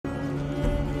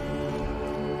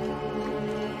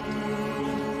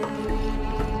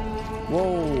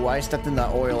Whoa, I stepped in the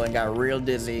oil and got real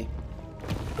dizzy.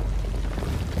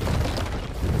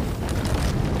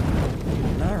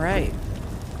 All right.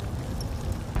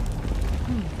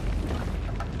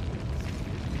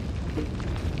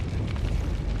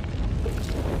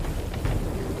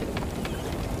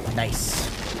 Nice.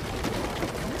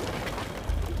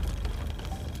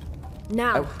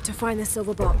 Now, to find the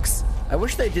silver box. I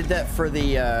wish they did that for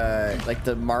the, like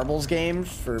the marbles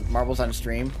games, for marbles on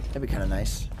stream. That'd be kind of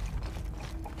nice.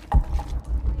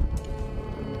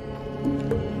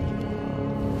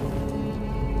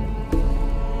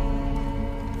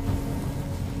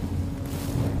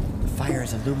 The fire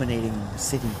is illuminating the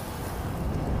city.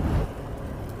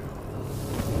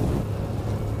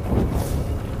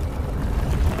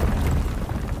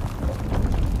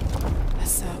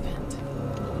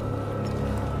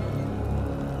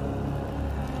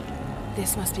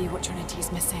 This must be what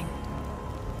Trinity's missing.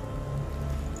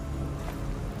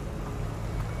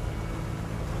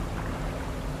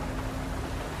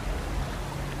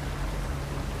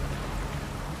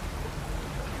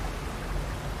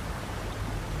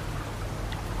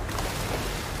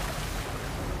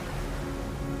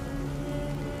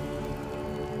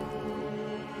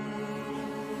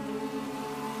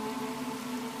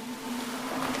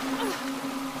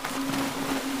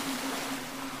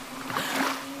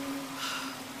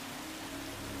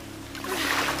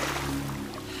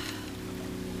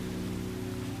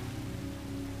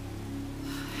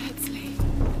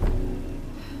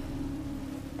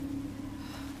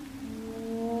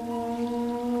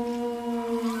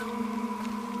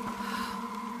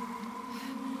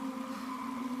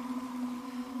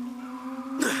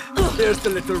 There's the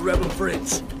little rebel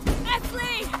prince.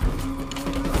 Esley!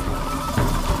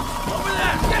 Over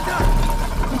there! Get her!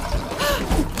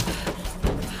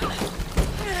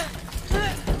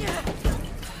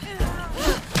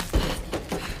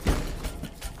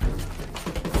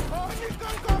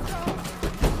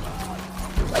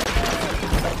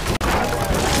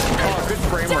 Oh, good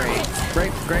frame rate.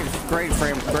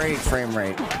 Great frame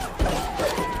rate.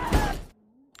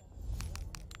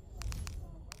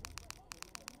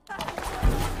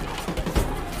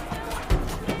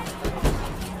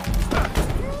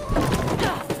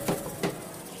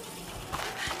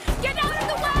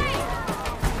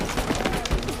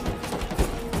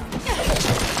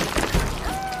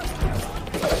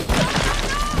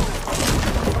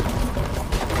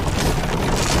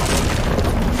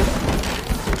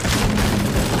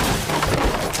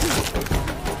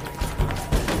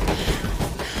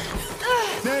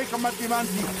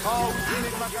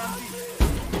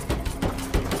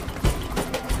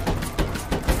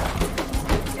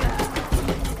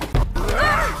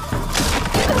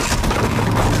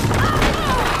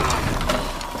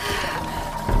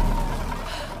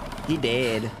 He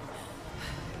dead.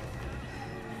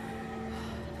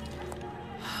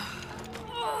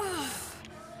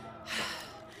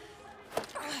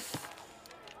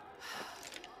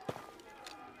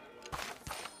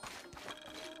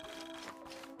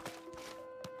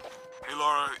 Hey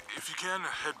Laura, if you can,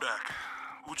 head back.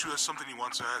 Uchu has something he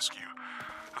wants to ask you.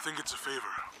 I think it's a favor.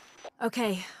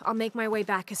 Okay, I'll make my way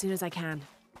back as soon as I can.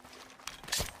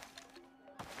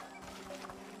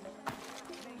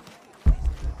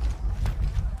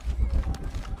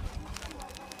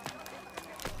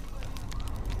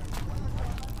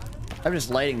 I'm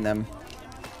just lighting them.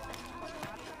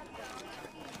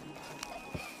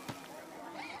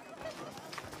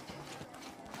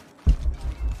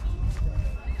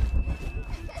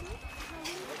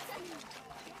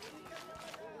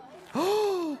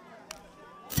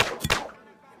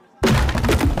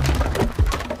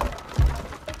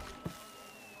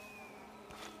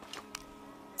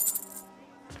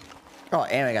 Oh,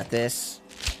 and I got this.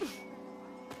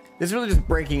 This is really just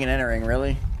breaking and entering,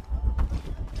 really.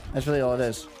 That's really all it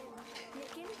is.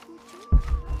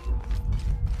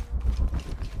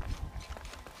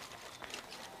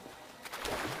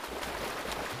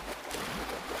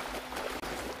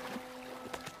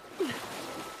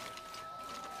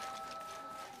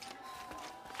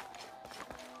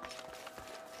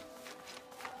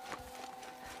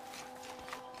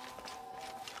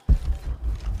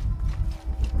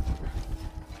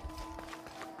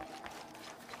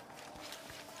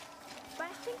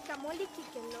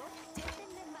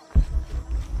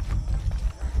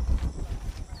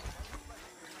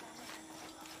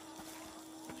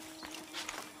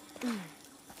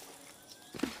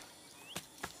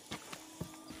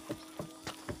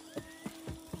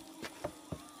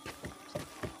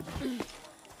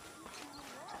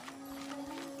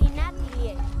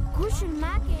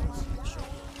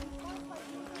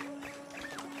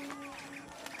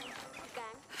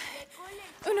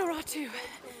 2.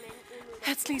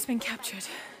 Hetzley's been captured.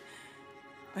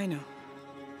 I know.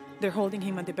 They're holding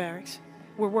him at the barracks.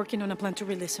 We're working on a plan to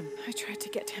release him. I tried to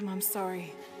get to him, I'm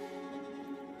sorry.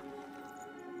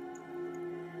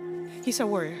 He's a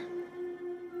warrior.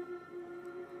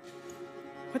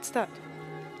 What's that?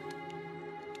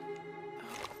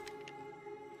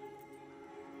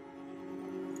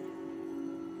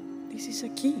 This is a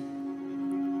key.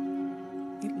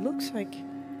 It looks like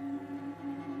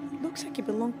it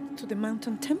belonged to the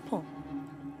mountain temple.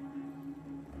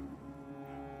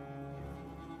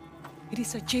 It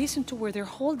is adjacent to where they're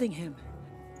holding him.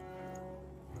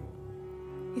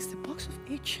 Is the box of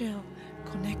HL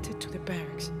connected to the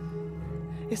barracks?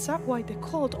 Is that why the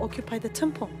cult occupied the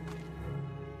temple?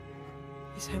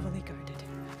 It's heavily guarded.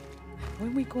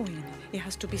 When we go in, it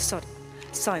has to be subtle,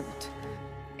 silent.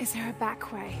 Is there a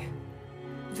back way?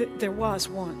 There was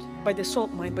one, by the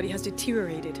salt mine, but it has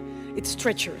deteriorated. It's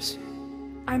treacherous.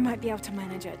 I might be able to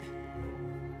manage it.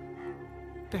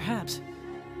 Perhaps.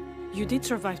 You did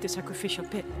survive the sacrificial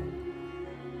pit.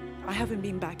 I haven't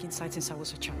been back inside since I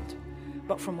was a child.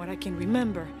 But from what I can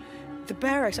remember, the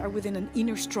barracks are within an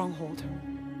inner stronghold.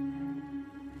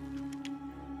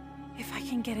 If I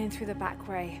can get in through the back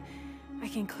way, I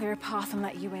can clear a path and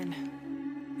let you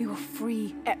in. We will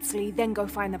free Hetzley, then go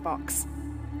find the box.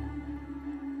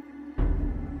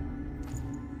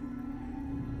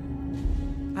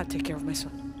 I'll take care of my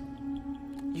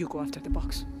son. You go after the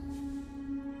box.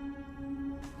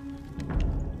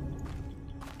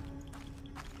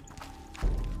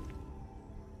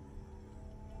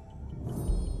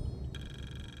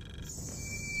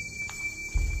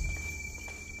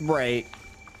 Right.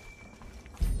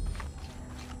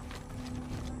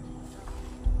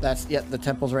 That's, yep, the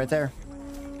temple's right there.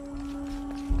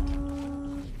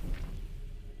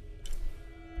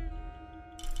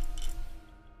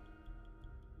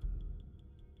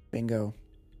 Bingo.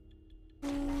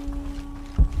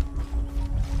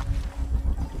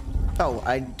 Oh,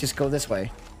 I just go this way.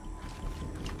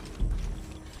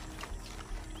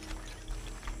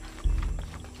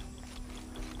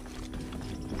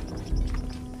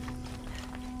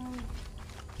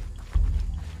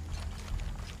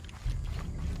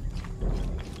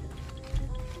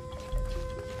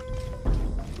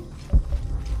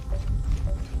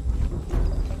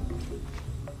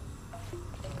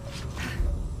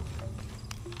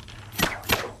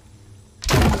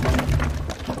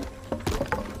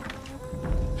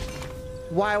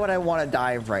 Why would I want to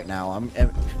dive right now?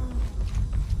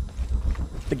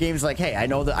 The game's like, hey, I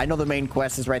know the main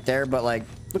quest is right there, but like,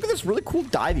 look at this really cool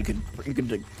dive you could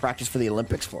like, practice for the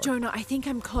Olympics for. Jonah, I think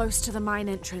I'm close to the mine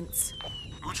entrance.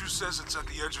 Uchu says it's at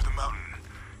the edge of the mountain.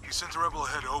 He sent a rebel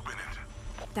ahead to open it.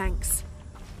 Thanks.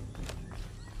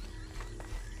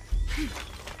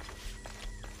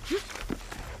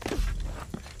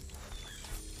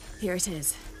 Here it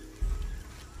is.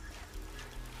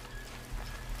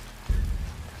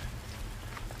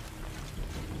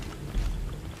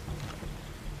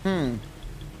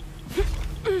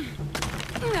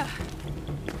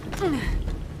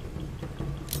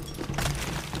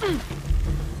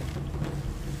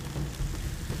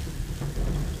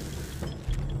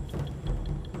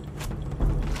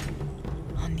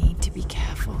 I'll need to be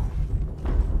careful.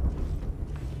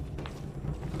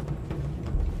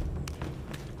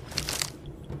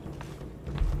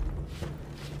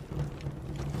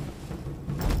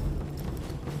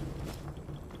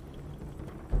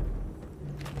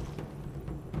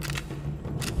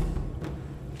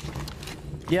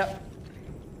 Yep.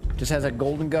 Just has a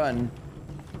golden gun.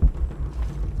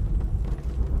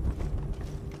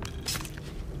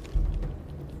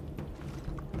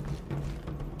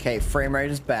 Okay, frame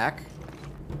rate is back.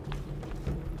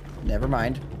 Never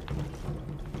mind.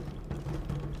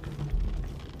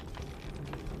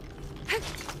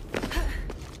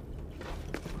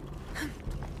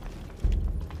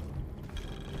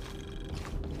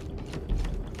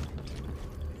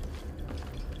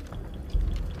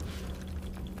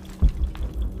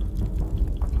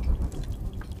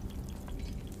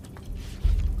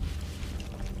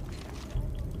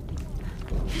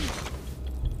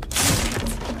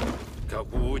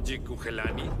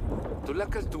 Kujelani,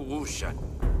 tulakal tuushan,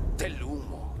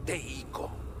 telumo,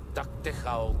 teiko,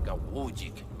 taktejao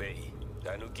kawujik, bei,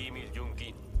 tanukimil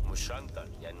yunkin, mushantan,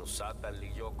 yanusatan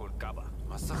liyokul kaba,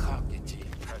 masahakichi,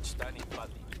 hachstani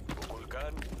pati,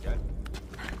 ukulkan, yan.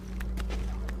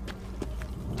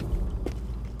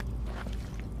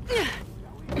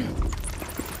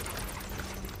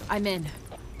 I'm in.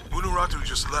 Unuratu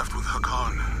just left with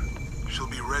Hakan. She'll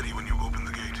be ready when you open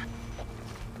the gate.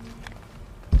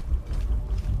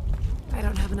 I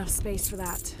don't have enough space for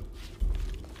that.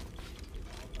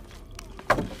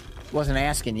 Wasn't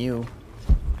asking you.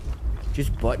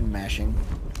 Just button mashing.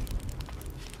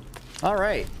 All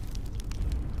right.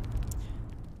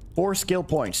 4 skill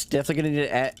points. Definitely gonna need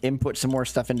to input some more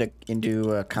stuff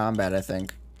into combat, I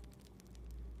think.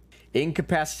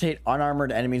 Incapacitate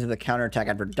unarmored enemies with a counterattack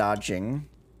after dodging.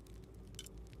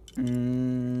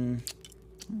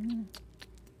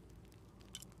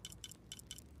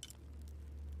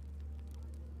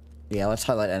 Yeah, let's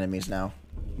highlight enemies now.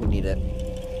 We need it.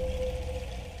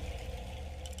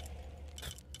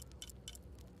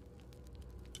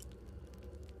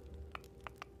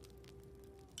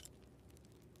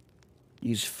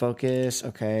 Use focus.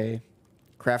 Okay.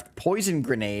 Craft poison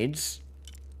grenades.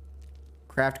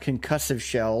 Craft concussive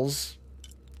shells.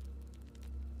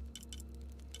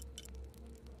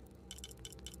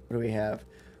 What do we have?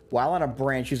 While on a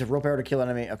branch, use a rope arrow to kill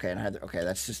enemy. Okay, okay,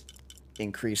 that's just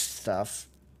increased stuff.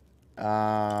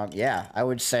 Yeah, I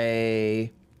would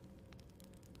say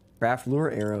craft lure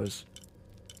arrows.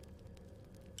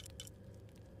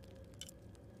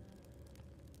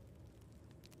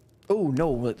 Oh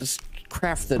no, let's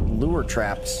craft the lure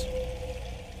traps.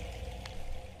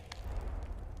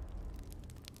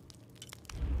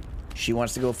 She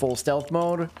wants to go full stealth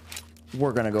mode.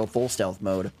 We're gonna go full stealth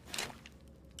mode.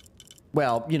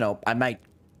 Well, you know, I might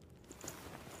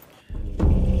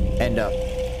end up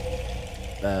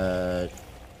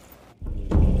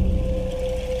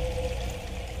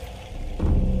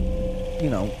you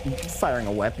know, firing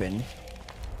a weapon.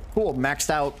 Cool, maxed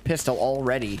out pistol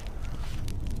already.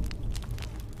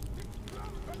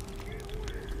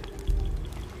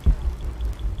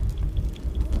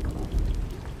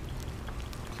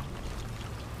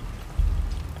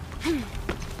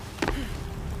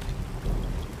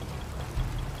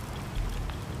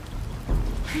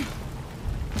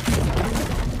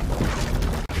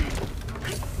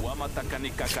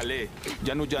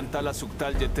 Janu Yantala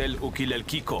Suktal Yetel Ukilel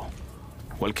Kiko.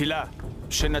 Walkila,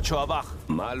 Shenacho Abach.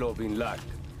 Malo bin Lak.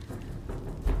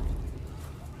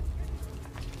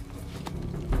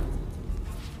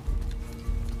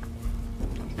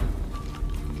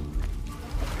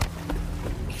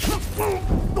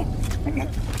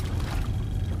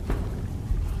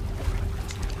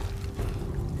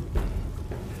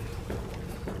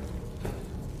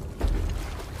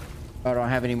 I don't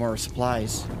have any more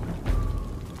supplies.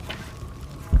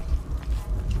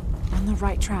 On the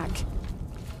right track.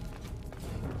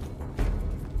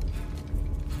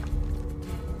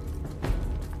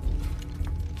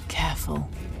 Careful.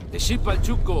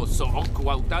 Shipalchuko so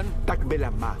okwautan.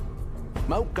 Takbelama.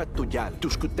 Mauka tuyal,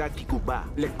 tuskutati kuba,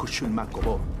 lekushun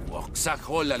makobo.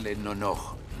 Oksakholale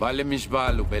nonoch. Vale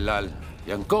misbalu belal.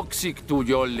 Yankoksik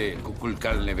tuyole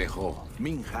kukulkal nevejo.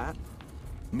 Minha,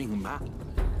 mingma.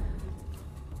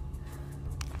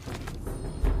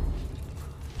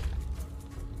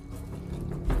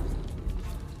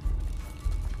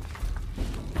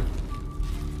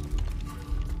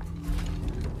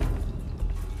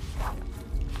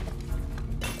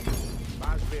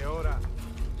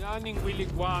 Yaning Willy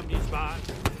Guam is bad.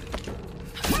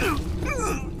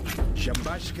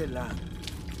 Shambashkela.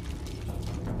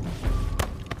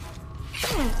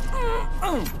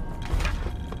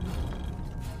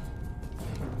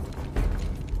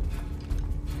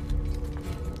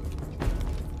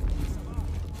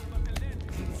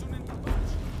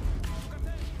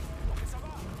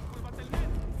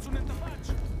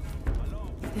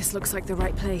 This looks like the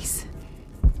right place.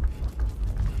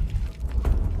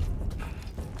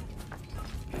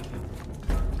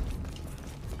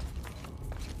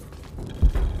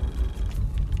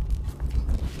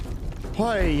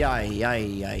 Ay, ay,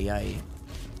 ay, ay, ay.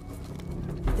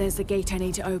 There's the gate I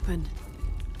need to open.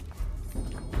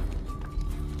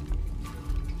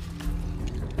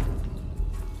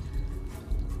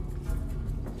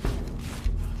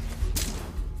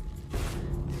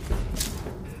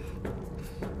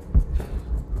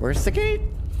 Where's the gate?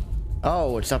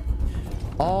 Oh, it's up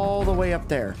all the way up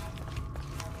there.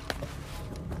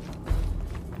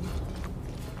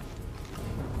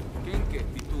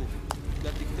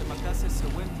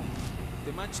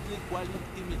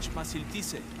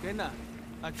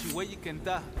 Achihueyi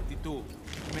Kenta, Titu.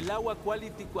 Melawa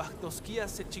quality Quahtoskia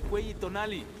se chicueyi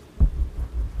tonali.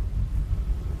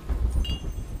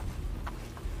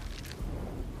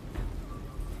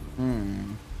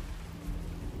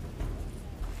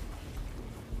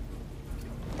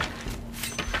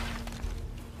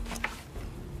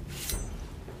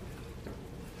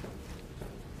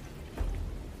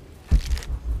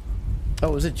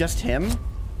 Oh, is it just him?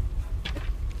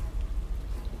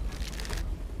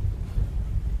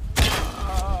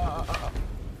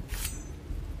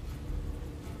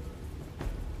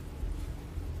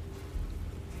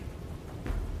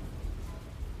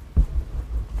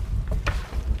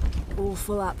 All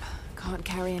full up. Can't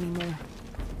carry any more.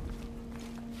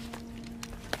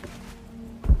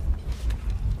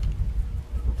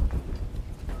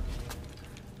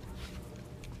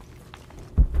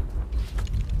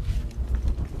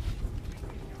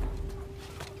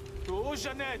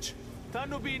 Ujanech,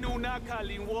 tanubin unaka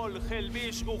linwol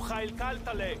helvish uchail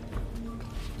kaltale.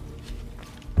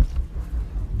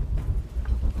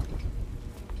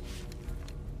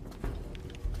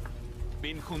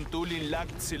 Bin huntulin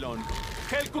lactsilon.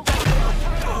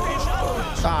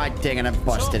 Ah, dang it, I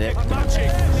busted it.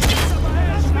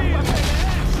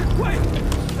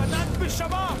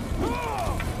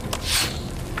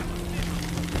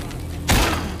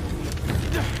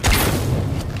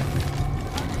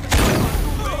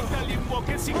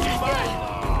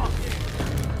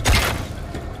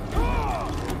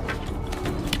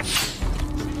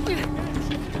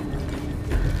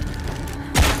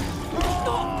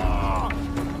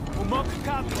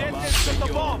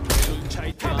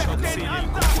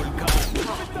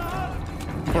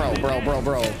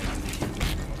 Bro.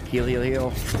 Heal, heal,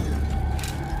 heal.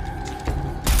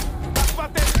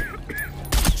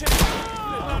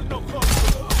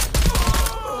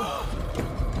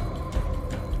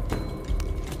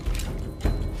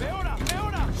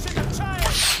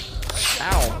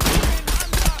 Ow.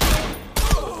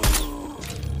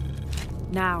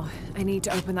 Now, I need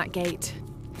to open that gate.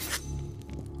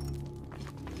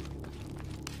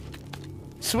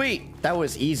 Sweet. That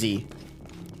was easy.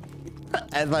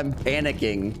 As I'm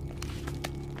panicking.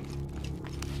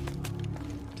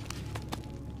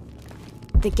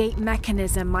 The gate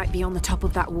mechanism might be on the top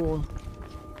of that wall.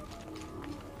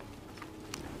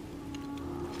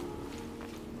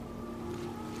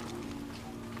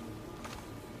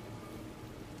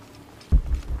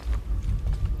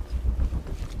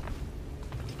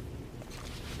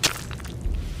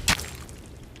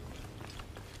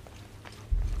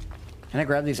 Can I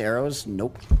grab these arrows?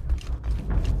 Nope.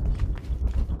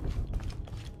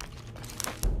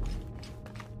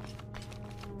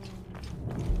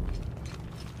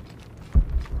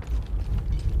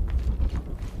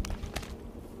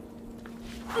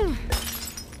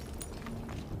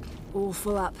 All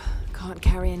full up. Can't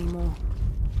carry any more.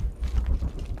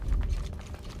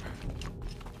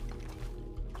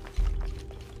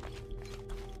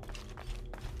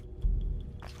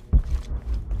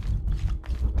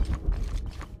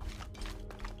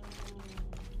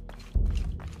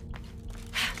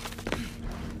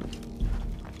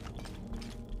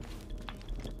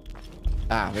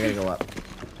 Ah, we gotta go up.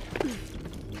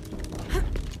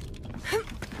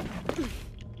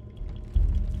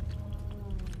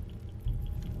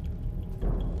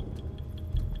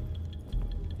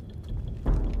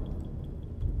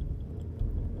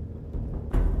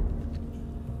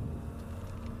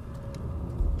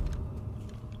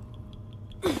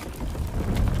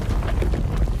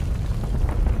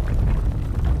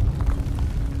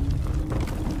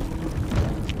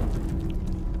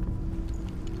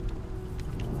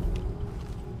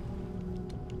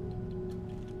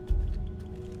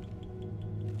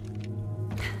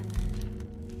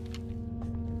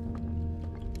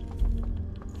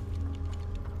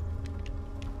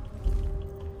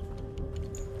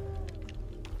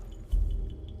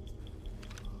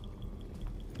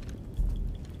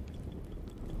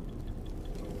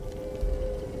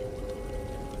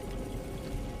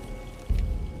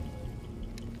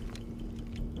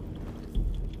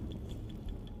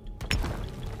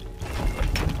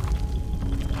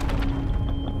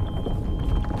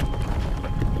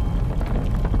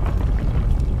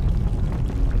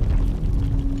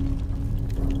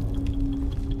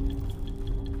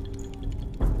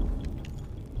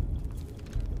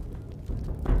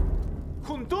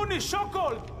 Kuntuni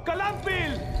Shokol!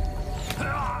 Kalanpil!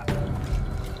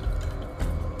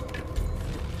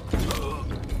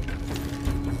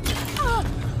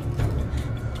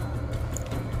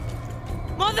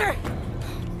 Mother!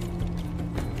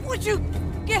 Would you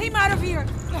get him out of here?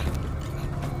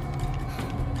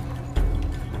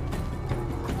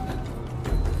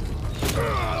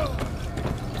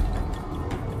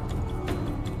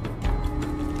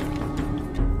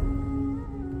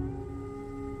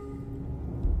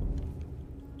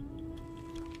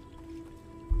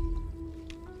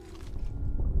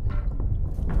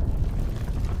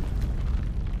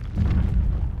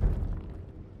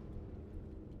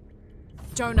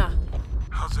 Jonah.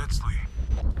 How's Etzli?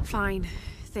 Fine.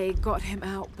 They got him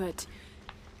out, but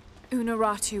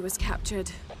Unaratu was captured.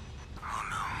 Oh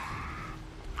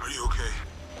no. Are you okay?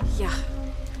 Yeah.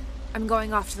 I'm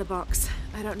going after the box.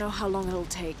 I don't know how long it'll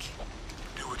take.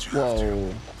 Do what you have to.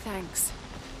 Whoa. Thanks.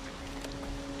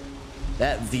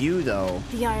 That view, though.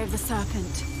 The Eye of the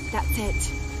Serpent. That's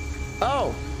it.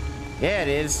 Oh! Yeah, it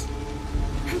is.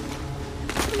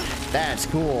 That's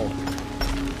cool.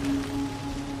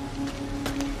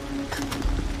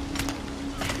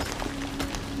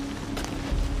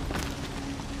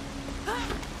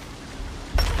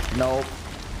 Nope.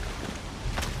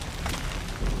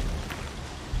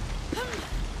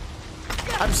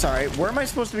 I'm sorry, where am I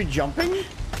supposed to be jumping?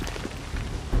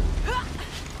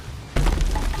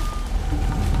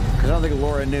 Because I don't think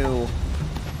Laura knew.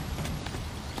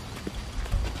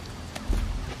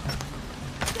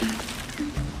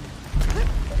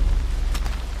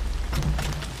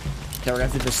 Okay, we're gonna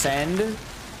have to descend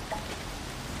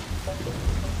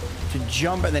to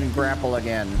jump and then grapple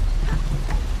again.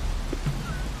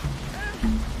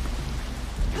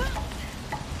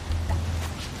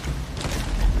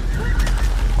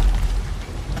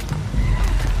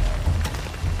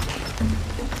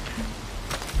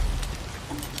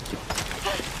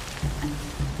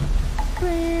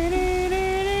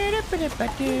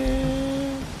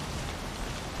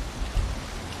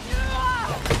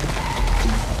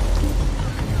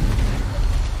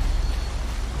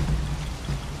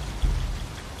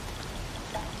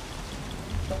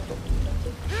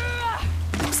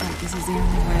 Looks like this is the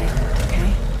only way,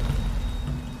 okay?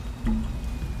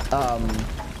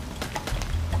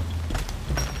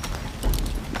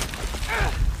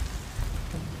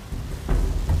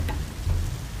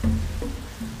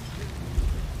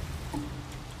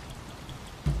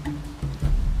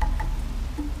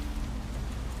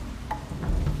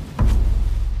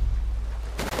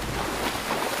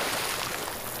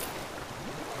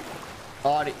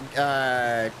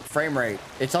 Frame rate.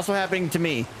 It's also happening to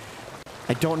me.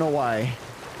 I don't know why.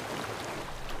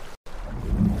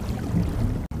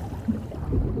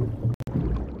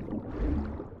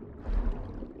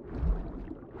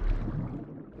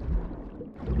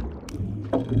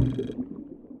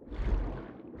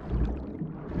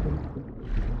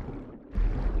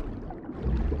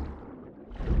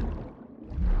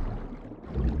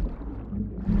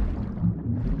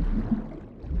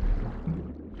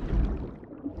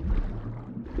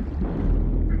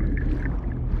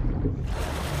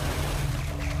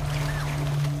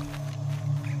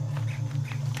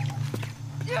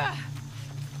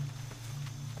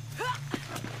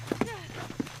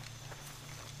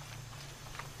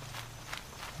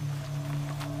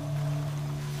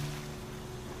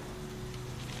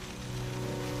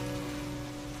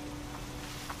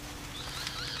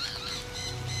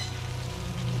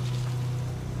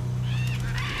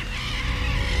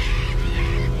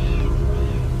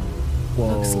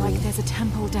 Looks like there's a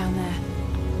temple down there.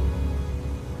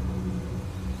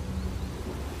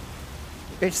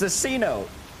 It's the C note.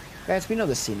 Guys, we know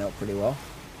the C note pretty well.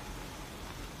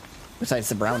 Besides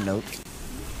the brown note.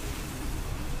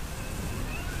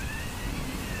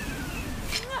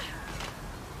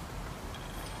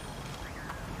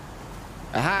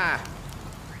 Aha!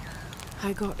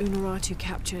 I got Unuratu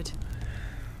captured.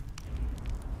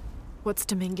 What's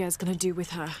Dominguez gonna do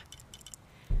with her?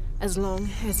 As long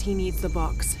as he needs the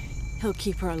box, he'll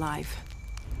keep her alive.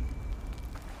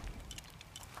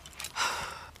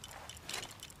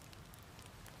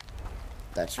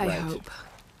 That's right. I hope.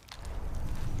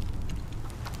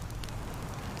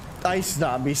 Ice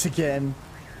zombies again.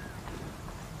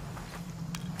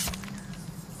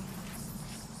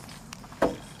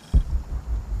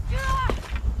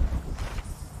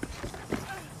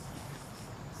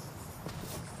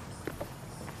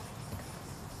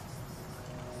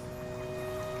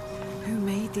 Who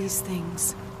made these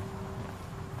things?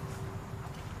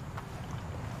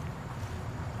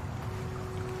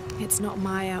 It's not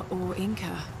Maya or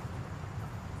Inca.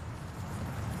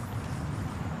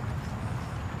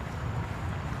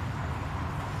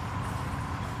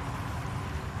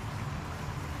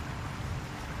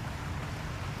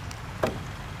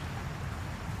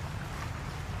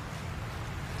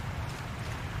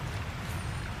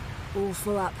 All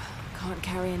full up. Can't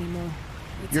carry anymore.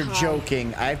 It's You're high,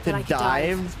 joking. I have to but I can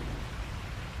dive.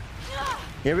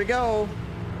 Here we go.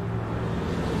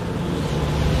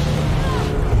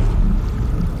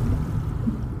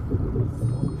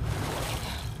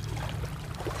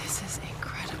 This is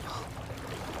incredible.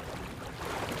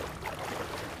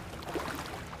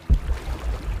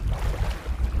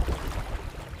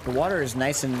 The water is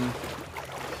nice and...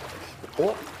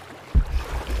 Oh.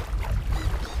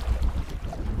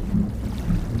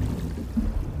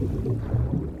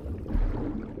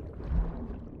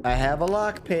 I have a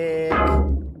lockpick.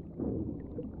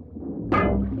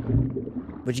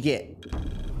 What'd you get?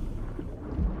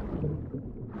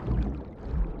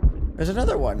 There's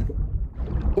another one.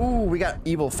 Ooh, we got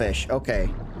evil fish. Okay.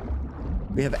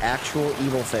 We have actual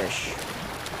evil fish.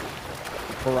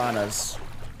 Piranhas.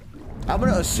 I'm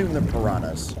gonna assume they're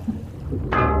piranhas.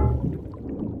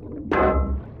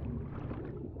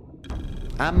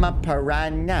 I'm a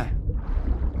piranha.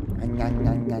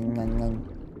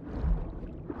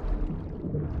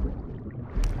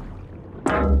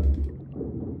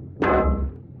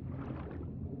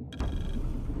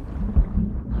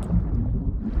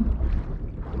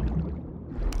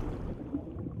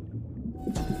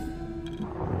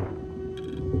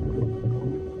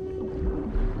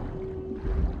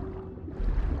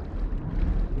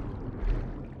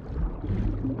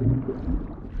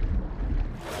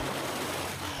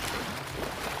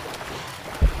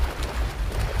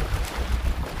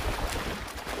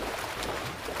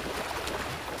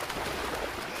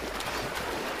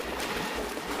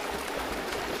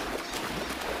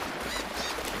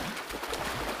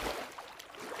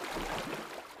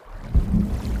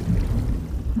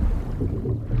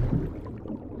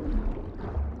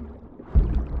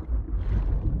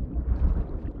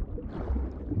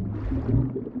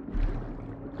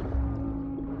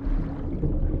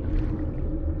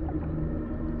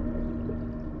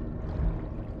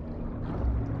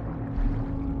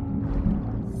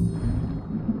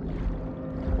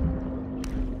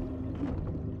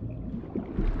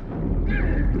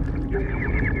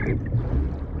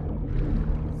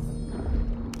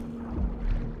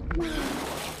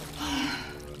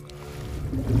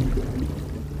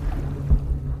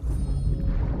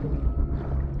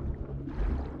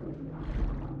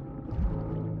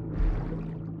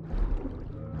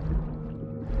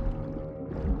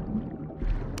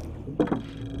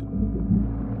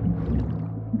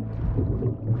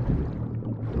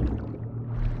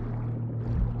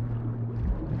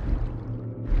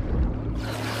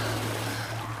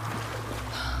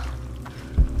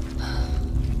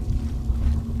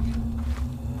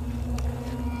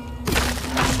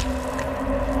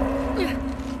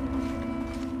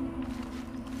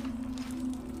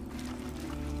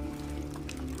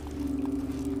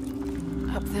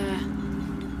 Up there.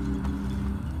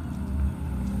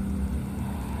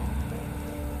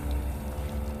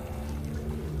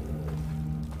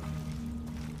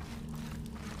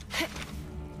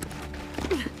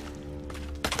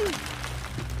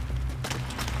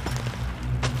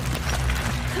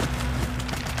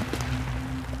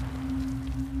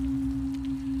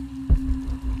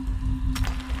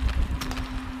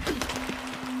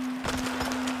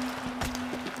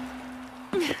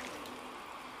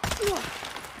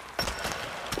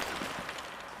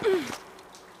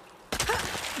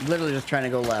 Literally just trying to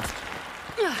go left.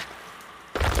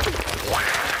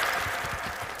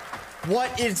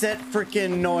 What is that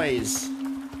freaking noise?